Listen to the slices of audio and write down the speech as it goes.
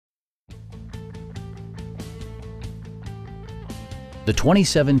the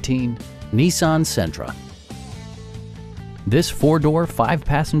 2017 Nissan Sentra. This four-door,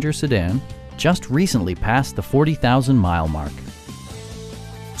 five-passenger sedan just recently passed the 40,000-mile mark.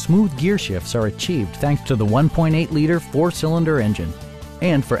 Smooth gear shifts are achieved thanks to the 1.8-liter four-cylinder engine.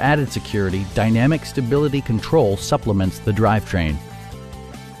 And for added security, dynamic stability control supplements the drivetrain.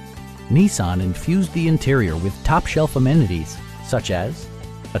 Nissan infused the interior with top-shelf amenities such as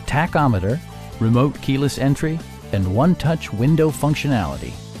a tachometer, remote keyless entry, and one-touch window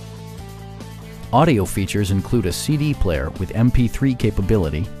functionality. Audio features include a CD player with MP3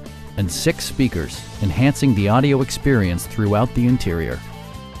 capability and 6 speakers, enhancing the audio experience throughout the interior.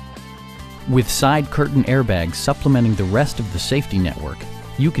 With side curtain airbags supplementing the rest of the safety network,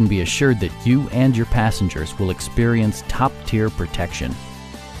 you can be assured that you and your passengers will experience top-tier protection.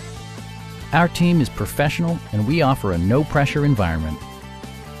 Our team is professional and we offer a no-pressure environment.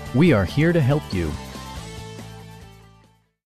 We are here to help you.